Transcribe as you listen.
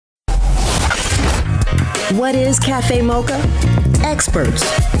What is Cafe Mocha? Experts,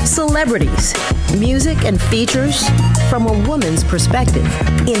 celebrities, music and features from a woman's perspective.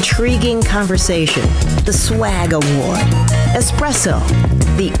 Intriguing conversation, the Swag Award, espresso,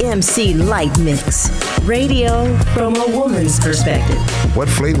 the MC Light Mix. Radio from a woman's perspective. What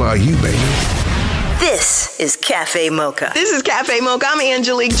flavor are you, baby? This is Cafe Mocha. This is Cafe Mocha. I'm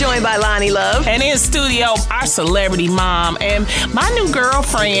Angelique, joined by Lonnie Love. And in studio, our celebrity mom and my new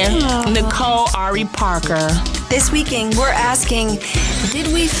girlfriend, Nicole Ari Parker. This weekend, we're asking,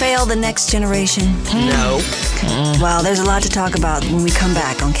 did we fail the next generation? No. Well, there's a lot to talk about when we come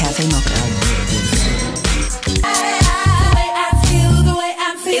back on Cafe Mocha.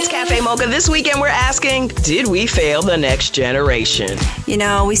 It's Cafe Mocha. This weekend, we're asking, did we fail the next generation? You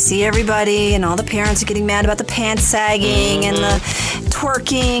know, we see everybody and all the parents are getting mad about the pants sagging and the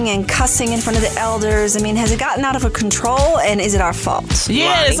twerking and cussing in front of the elders. I mean, has it gotten out of control, and is it our fault?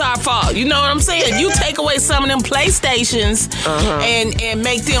 Yeah, it's our fault. You know what I'm saying? You take away some of them PlayStations and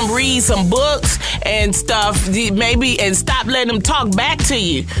make them read some books and stuff, maybe, and stop letting them talk back to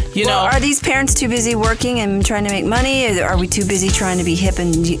you. You know, are these parents too busy working and trying to make money? Or are we too busy trying to be hip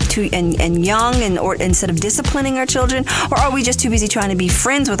and young or instead of disciplining our children? Or are we just too busy trying to be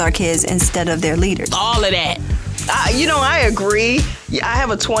friends with our kids instead of their leaders? all of that. I agree. I have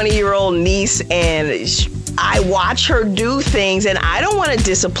a 20-year-old niece, and I watch her do things, and I don't want to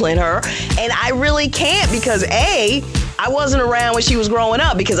discipline her, and I really can't because, A, I wasn't around when she was growing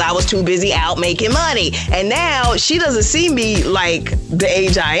up because I was too busy out making money. And now she doesn't see me like the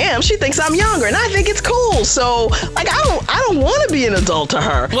age I am. She thinks I'm younger, and I think it's cool. So, like, I don't want to be an adult to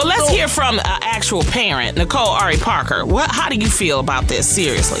her. Well, let's hear from an actual parent, Nicole Ari Parker. How do you feel about this,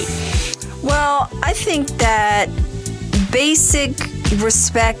 seriously? Well, I think that basic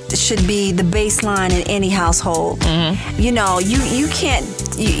respect should be the baseline in any household. You know, you can't.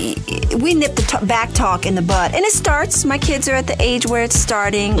 We nip the back talk in the bud, and it starts. My kids are at the age where it's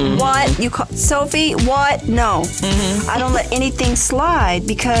starting. What you call Sophie? What? No, I don't let anything slide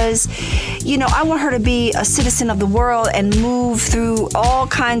because, you know, I want her to be a citizen of the world and move through all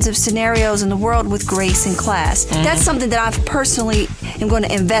kinds of scenarios in the world with grace and class. That's something that I personally am going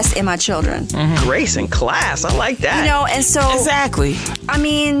to invest in my children. Grace and class, I like that. You know, and so Exactly. I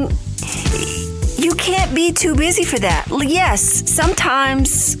mean, you can't be too busy for that. Yes,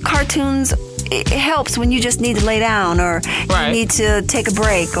 sometimes cartoons, it helps when you just need to lay down or you need to take a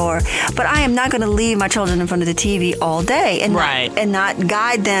break. But I am not going to leave my children in front of the TV all day and not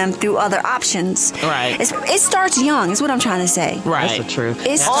guide them through other options. It starts young, is what I'm trying to say. That's the truth.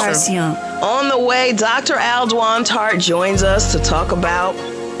 It starts young. On the way, Dr. Alduan Tartt joins us to talk about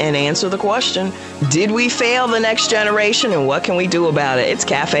and answer the question, did we fail the next generation, and what can we do about it? It's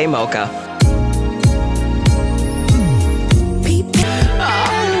Cafe Mocha.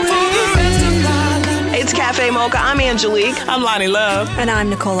 It's Cafe Mocha. I'm Angelique. I'm Lonnie Love. And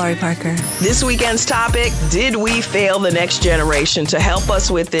I'm Nicole Ari Parker. This weekend's topic, did we fail the next generation? To help us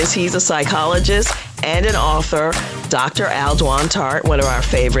with this, he's a psychologist and an author, Dr. Alduan Tartt, one of our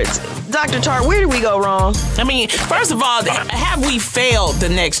favorites. Dr. Tartt, where did we go wrong? I mean, first of all, have we failed the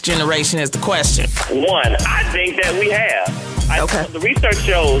next generation is the question. One, I think that we have. The research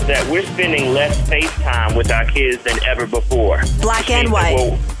shows that we're spending less face time with our kids than ever before. Black and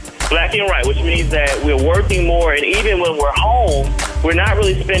white. Black and white, which means that we're working more, and even when we're home, we're not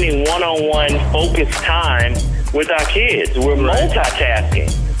really spending one-on-one focused time with our kids. We're multitasking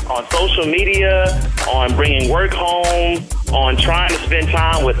on social media, on bringing work home, on trying to spend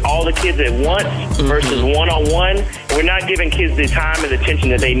time with all the kids at once versus one-on-one. We're not giving kids the time and attention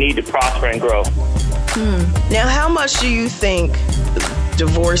that they need to prosper and grow. Now, how much do you think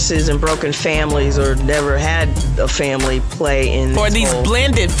divorces and broken families or never had a family play in or these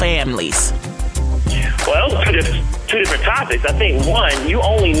blended families? Well, two different topics. I think, one, you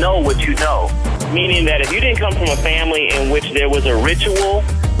only know what you know, meaning that if you didn't come from a family in which there was a ritual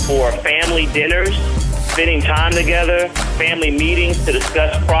for family dinners, spending time together, family meetings to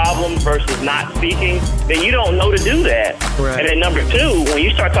discuss problems versus not speaking, then you don't know to do that. And then number two, when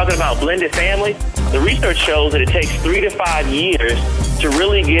you start talking about blended families, the research shows that it takes 3 to 5 years to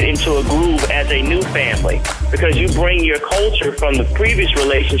really get into a groove as a new family, because you bring your culture from the previous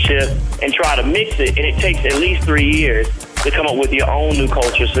relationship and try to mix it, and it takes at least 3 years to come up with your own new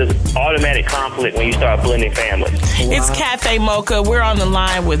culture. So there's automatic conflict when you start blending families. It's Cafe Mocha. We're on the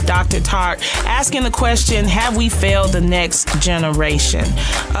line with Dr. Tartt asking the question, have we failed the next generation?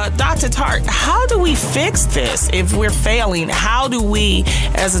 Dr. Tartt, how do we fix this if we're failing? How do we,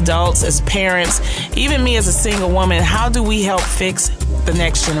 as adults, as parents, even me as a single woman, how do we help fix the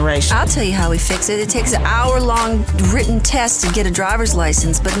next generation? I'll tell you how we fix it. It takes an hour-long written test to get a driver's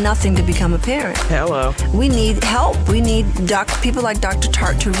license, but nothing to become a parent. Hello. We need help. We need people like Dr.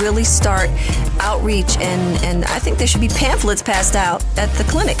 Tartt to really start outreach, and I think there should be pamphlets passed out at the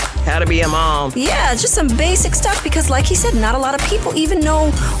clinic. How to be a mom. Yeah, just some basic stuff, because like he said, not a lot of people even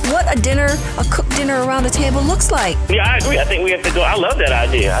know what a cooked dinner around the table looks like. Yeah, I agree. I think we have to go. I love that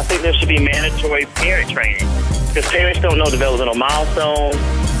idea. I think there should be mandatory parent training, because parents don't know developmental milestones.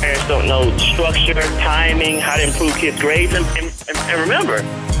 Parents don't know structure, timing, how to improve kids' grades. And remember,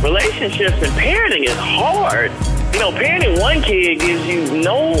 relationships and parenting is hard. You know, parenting one kid gives you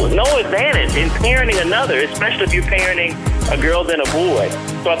no advantage in parenting another, especially if you're parenting a girl than a boy.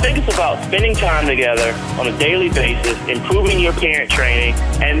 So I think it's about spending time together on a daily basis, improving your parent training,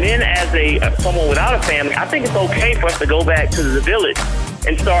 and then as someone without a family, I think it's okay for us to go back to the village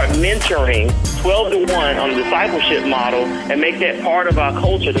and start mentoring 12 to 1 on the discipleship model and make that part of our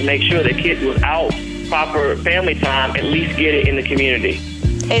culture to make sure that kids without proper family time at least get it in the community.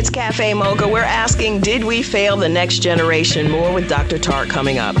 It's Cafe Mocha. We're asking, did we fail the next generation? More with Dr. Tartt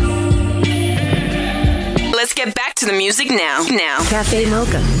coming up. Let's get back to the music now. Cafe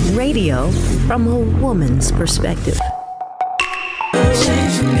Mocha, radio from a woman's perspective.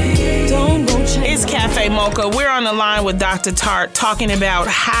 It's Cafe Mocha. We're on the line with Dr. Tartt talking about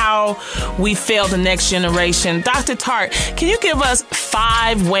how we fail the next generation. Dr. Tartt, can you give us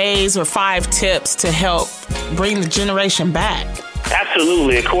 5 ways or 5 tips to help bring the generation back?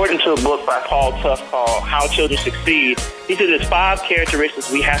 Absolutely. According to a book by Paul Tuff called How Children Succeed, he said there's 5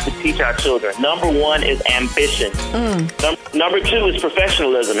 characteristics we have to teach our children. Number 1 is ambition. Number 2 is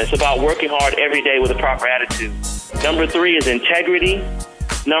professionalism. It's about working hard every day with a proper attitude. Number 3 is integrity.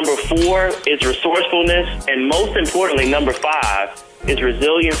 Number 4 is resourcefulness. And most importantly, number 5 is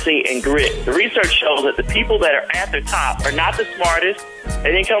resiliency and grit. The research shows that the people that are at the top are not the smartest.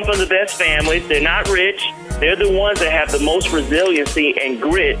 They didn't come from the best families. They're not rich. They're the ones that have the most resiliency and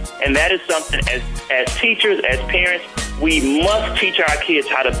grit. And that is something as teachers, as parents, we must teach our kids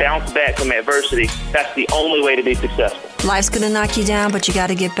how to bounce back from adversity. That's the only way to be successful. Life's going to knock you down, but you got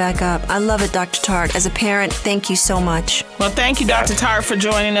to get back up. I love it, Dr. Tartt. As a parent, thank you so much. Well, thank you, Dr. Tartt, for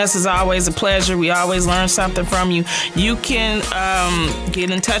joining us. It's always a pleasure. We always learn something from you. You can get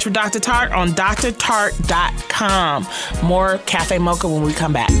in touch with Dr. Tartt on drtartt.com. More Cafe Mocha when we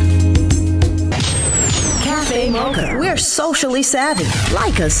come back. Cafe Mocha. We're socially savvy.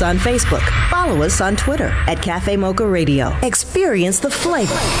 Like us on Facebook. Follow us on Twitter at Cafe Mocha Radio. Experience the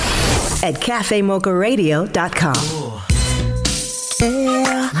flavor at cafemocharadio.com.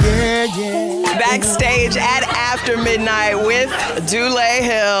 Backstage at After Midnight with Dule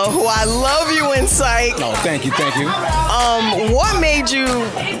Hill, who I love you in sight. Oh, thank you. What made you,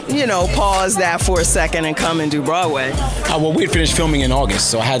 pause that for a second and come and do Broadway? Well, we had finished filming in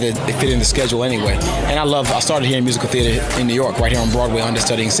August, so I had to fit in the schedule anyway. And I started here in musical theater in New York, right here on Broadway,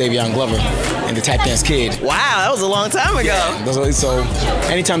 understudying Savion Glover and the Tap Dance Kid. Wow, that was a long time ago. Yeah, so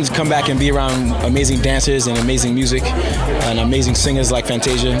anytime to come back and be around amazing dancers and amazing music and amazing singers like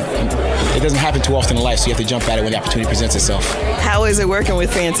Fantasia, it doesn't happen too often in life, so you have to jump at it when the opportunity presents itself. How is it working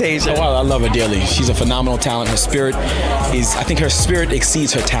with Fantasia? Oh, I love her dearly. She's a phenomenal talent. Her spirit I think her spirit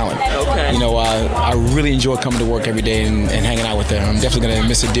exceeds her talent. Okay. I really enjoy coming to work every day and hanging out with her. I'm definitely going to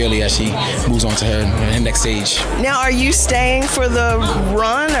miss her dearly as she moves on to her next stage. Now, are you staying for the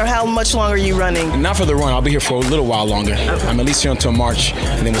run, or how much longer are you running? Not for the run. I'll be here for a little while longer. Okay. I'm at least here until March,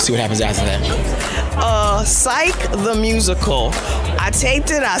 and then we'll see what happens after that. Psych the musical. I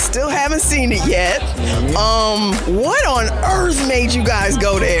taped it. I still haven't seen it yet. What on earth made you guys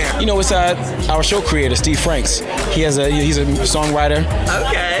go there? It's our show creator, Steve Franks. He's a songwriter.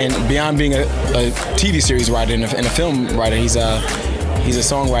 Okay. And beyond being a TV series writer and a film writer, he's a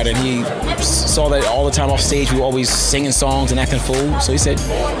songwriter, and he saw that all the time off stage we were always singing songs and acting a fool. So he said,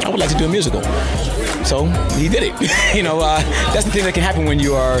 I would like to do a musical. So he did it. That's the thing that can happen when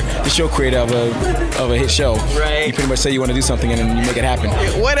you are the show creator of a hit show. Right. You pretty much say you want to do something and then you make it happen.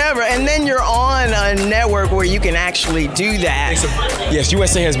 Whatever. And then you're on a network where you can actually do that. Yes,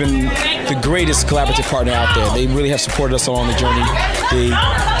 USA has been the greatest collaborative partner out there. They really have supported us along the journey. They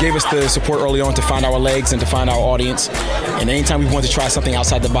gave us the support early on to find our legs and to find our audience. And anytime we want to try something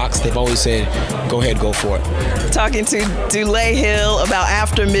outside the box, they've always said, go ahead, go for it. Talking to Dule Hill about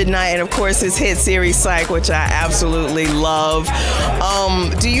After Midnight and, of course, his hit series Psych, which I absolutely love.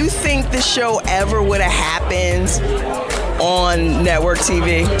 Do you think the show ever would have happened on network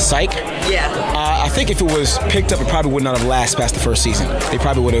TV? Psych? Yeah. I think if it was picked up, it probably would not have lasted past the first season. They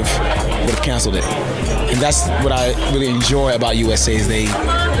probably would have canceled it. And that's what I really enjoy about USA is they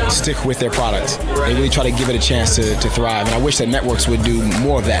stick with their product. They really try to give it a chance to thrive. And I wish that networks would do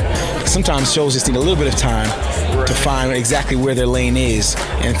more of that. Sometimes shows just need a little bit of time to find exactly where their lane is,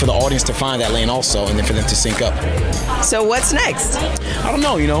 and for the audience to find that lane also, and then for them to sync up. So what's next? I don't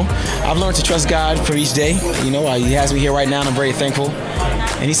know, I've learned to trust God for each day. He has me here right now, and I'm very thankful.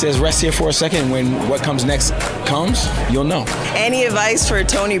 And he says, rest here for a second. When what comes next comes, you'll know. Any advice for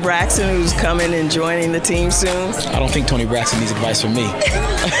Toni Braxton, who's coming and joining the team soon? I don't think Toni Braxton needs advice from me.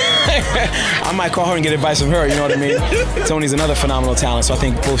 I might call her and get advice from her, you know what I mean? Toni's another phenomenal talent, so I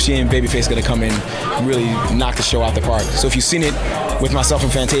think both she and Babyface are going to come in and really knock the show out the park. So if you've seen it with myself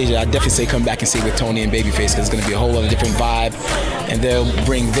and Fantasia, I'd definitely say come back and see it with Toni and Babyface, because it's going to be a whole other different vibe, and they'll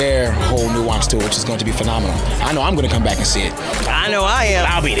bring their whole nuance to it, which is going to be phenomenal. I know I'm going to come back and see it. I know I am.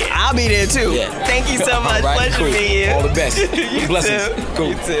 I'll be there. I'll be there too. Yeah. Thank you so much. Right, Pleasure cool. meeting you. All the best. You Blessings. too. Cool.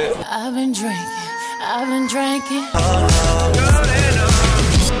 You too. I've been drinking.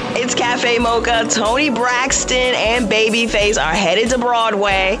 It's Cafe Mocha. Toni Braxton and Babyface are headed to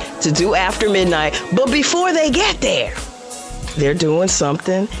Broadway to do After Midnight. But before they get there, they're doing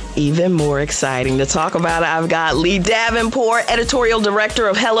something even more exciting. To talk about it, I've got Lee Davenport, editorial director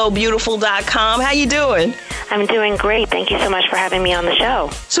of HelloBeautiful.com. How you doing? I'm doing great. Thank you so much for having me on the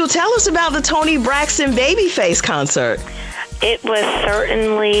show. So tell us about the Toni Braxton Babyface concert. It was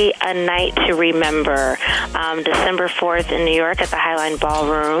certainly a night to remember. December 4th in New York at the Highline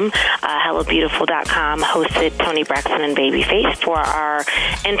Ballroom, HelloBeautiful.com hosted Toni Braxton and Babyface for our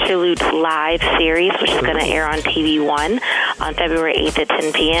Interludes Live series, which is going to air on TV One on February 8th at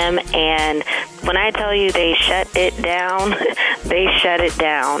 10 p.m. And when I tell you they shut it down, they shut it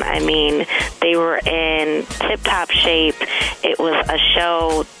down. I mean, they were in tip-top shape. It was a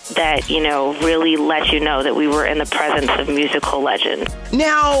show that, really let you know that we were in the presence of musical legend.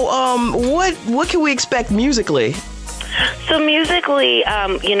 Now, what can we expect musically? So musically,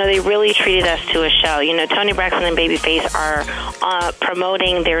 they really treated us to a show. Toni Braxton and Babyface are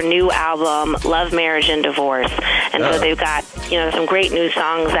promoting their new album, Love, Marriage, and Divorce. And so they've got, some great new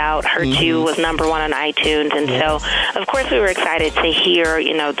songs out. Her Two was #1 on iTunes. And so, of course, we were excited to hear,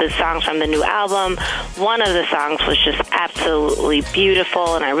 the songs from the new album. One of the songs was just absolutely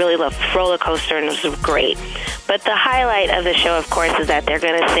beautiful, and I really loved Roller Coaster, and it was great. But the highlight of the show, of course, is that they're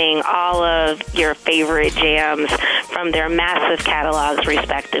going to sing all of your favorite jams from their massive catalogs,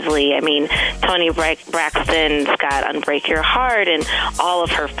 respectively. I mean, Toni Braxton's got Unbreak Your Heart, and all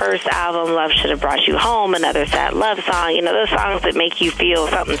of her first album, Love Should Have Brought You Home, Another Sad Love Song, those songs that make you feel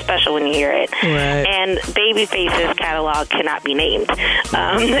something special when you hear it. Right. And Babyface's catalog cannot be named.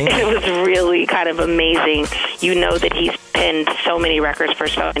 It was really kind of amazing. You know that he's penned so many records for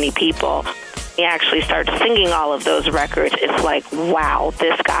so many people. He actually starts singing all of those records. It's like, wow,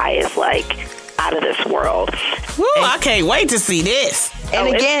 this guy is like out of this world. Woo, I can't wait to see this. And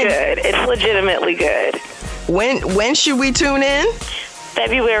again, it's good. It's legitimately good. When should we tune in?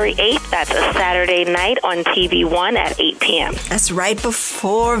 February 8th, that's a Saturday night on TV One at 8 p.m. That's right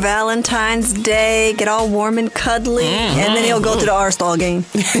before Valentine's Day. Get all warm and cuddly. And then he'll go to the R-Stall game.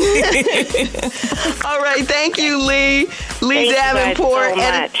 All right. Thank you, Lee. Lee Thank Davenport. you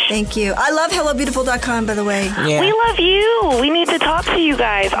guys so much. Thank you. I love HelloBeautiful.com, by the way. Yeah. We love you. We need to talk to you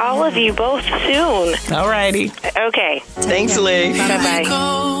guys, all of you, both soon. All righty. Okay. Thanks, Lee. Bye-bye.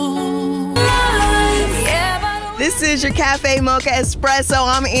 This is your Cafe Mocha Espresso.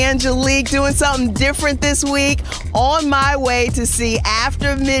 I'm Angelique, doing something different this week. On my way to see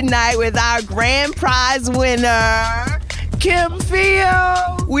After Midnight with our grand prize winner, Kim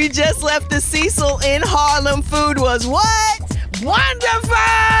Field. We just left the Cecil in Harlem. Food was what? Wonderful!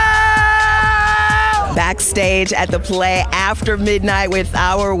 Backstage at the play After Midnight with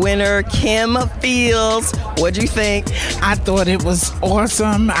our winner, Kim Fields. What'd you think? I thought it was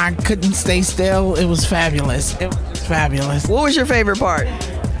awesome. I couldn't stay still. It was fabulous. It was fabulous. What was your favorite part?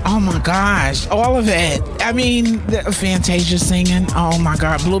 Oh my gosh, all of it. I mean, the Fantasia singing, oh my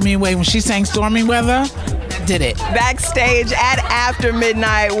God, blew me away. When she sang Stormy Weather, that did it. Backstage at After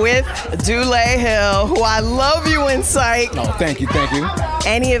Midnight with Dule Hill, who I love you in sight. Oh, thank you.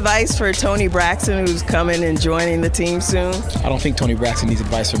 Any advice for Toni Braxton, who's coming and joining the team soon? I don't think Toni Braxton needs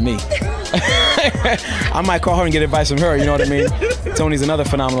advice from me. I might call her and get advice from her, you know what I mean? Toni's another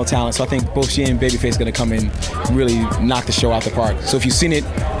phenomenal talent, so I think both she and Babyface are going to come in and really knock the show out the park. So if you've seen it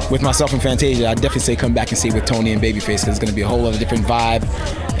with myself and Fantasia, I definitely say come back and see it with Tony and Babyface, because it's going to be a whole other different vibe,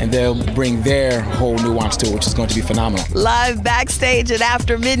 and they'll bring their whole nuance to it, which is going to be phenomenal. Live backstage at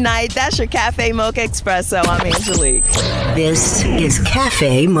After Midnight. That's your Cafe Mocha Espresso. I'm Angelique. This is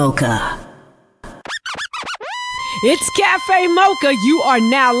Cafe Mocha. It's Cafe Mocha. You are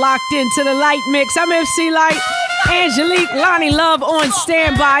now locked into the Light Mix. I'm MC Light. Angelique, Lonnie Love on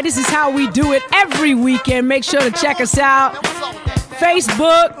standby. This is how we do it every weekend. Make sure to check us out.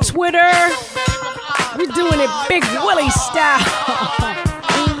 Facebook, Twitter. We're doing it Big Willie style.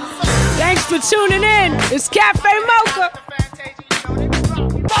 Thanks for tuning in. It's Cafe Mocha.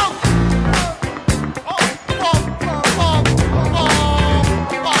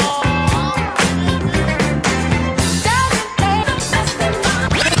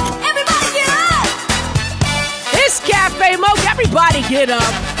 Everybody get up.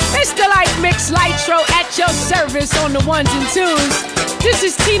 It's the Light Mix Lightro at your service on the ones and twos. This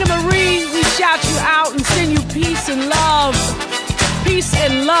is Tina Marie. We shout you out and send you peace and love. Peace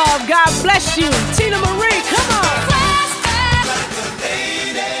and love. God bless you. Tina Marie, come on.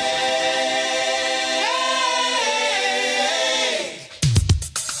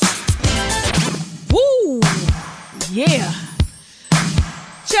 Woo! Yeah.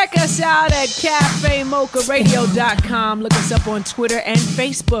 Check us out at CafeMochaRadio.com. Look us up on Twitter and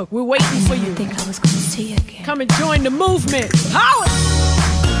Facebook. We're waiting for you. I think I was going to see you again. Come and join the movement. Holla!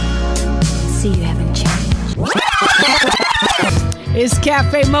 See, you haven't changed. It's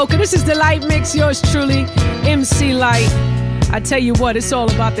Cafe Mocha. This is the Light Mix. Yours truly, MC Light. I tell you what, it's all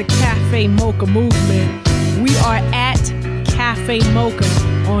about the Cafe Mocha movement. We are at Cafe Mocha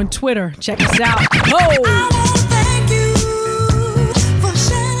on Twitter. Check us out. Oh!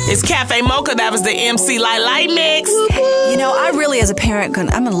 It's Cafe Mocha. That was the MC Light Mix. You know, I really, as a parent, I'm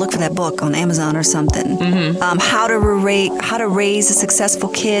going to look for that book on Amazon or something. Mm-hmm. How to Raise a Successful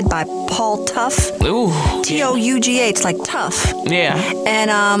Kid by Paul Tough. Ooh. T-O-U-G-H, like tough. Yeah. And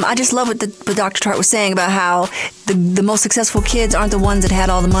I just love what Dr. Tartt was saying about how the most successful kids aren't the ones that had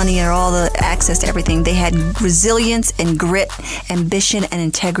all the money or all the access to everything. They had resilience and grit, ambition and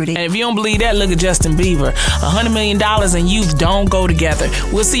integrity. And if you don't believe that, look at Justin Bieber. $100 million and youth don't go together.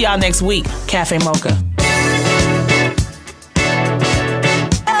 We'll see y'all next week. Cafe Mocha.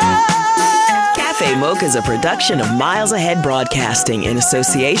 Cafe Mocha is a production of Miles Ahead Broadcasting in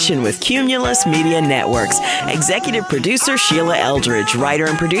association with Cumulus Media Networks. Executive producer Sheila Eldridge, writer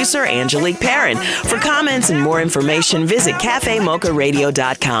and producer Angelique Perrin. For comments and more information, visit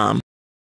CafeMochaRadio.com.